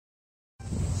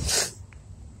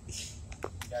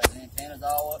antennas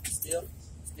all up, still.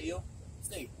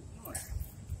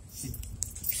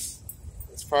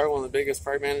 It's probably one of the biggest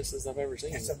praying mantises I've ever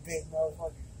seen. That's a big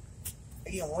motherfucker.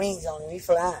 He got wings on him. He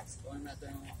flies.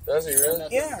 Does he really?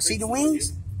 Yeah. See the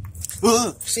wings?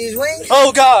 See his wings?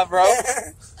 Oh God, bro!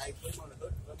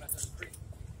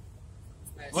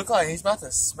 Look like he's about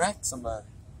to smack somebody.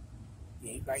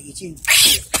 Yeah, he might eat you.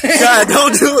 God,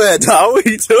 don't do that, dog. What are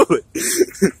you doing?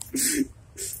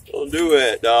 Don't do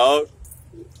that, dog.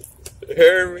 You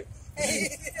hear me?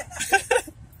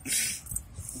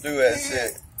 Do that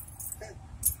shit.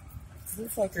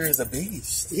 Motherfucker is a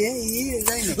beast. Yeah, he is,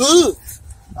 ain't he? Ugh.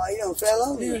 Oh, he done fell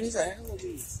over. Dude, he's a hell of a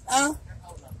beast. Huh?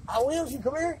 I will. You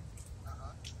come here.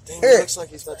 Damn, he looks like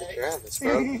he's about to grab us,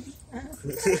 bro.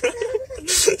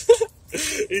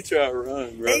 He tried to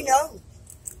run, bro. He know.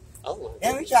 Oh my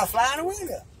Yeah, he try to fly in the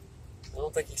window. I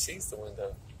don't think he sees the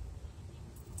window.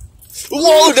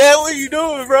 Whoa, Dad, what are you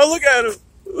doing, bro? Look at him.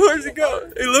 Where's he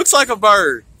going? He looks like a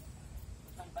bird.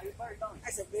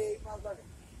 That's a big motherfucker.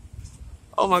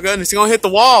 Oh my goodness, he's gonna hit the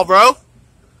wall, bro.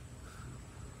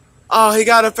 Oh, he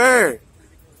got up there.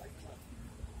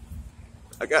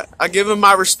 I give him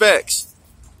my respects.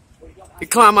 He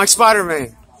climbed like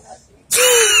Spider-Man.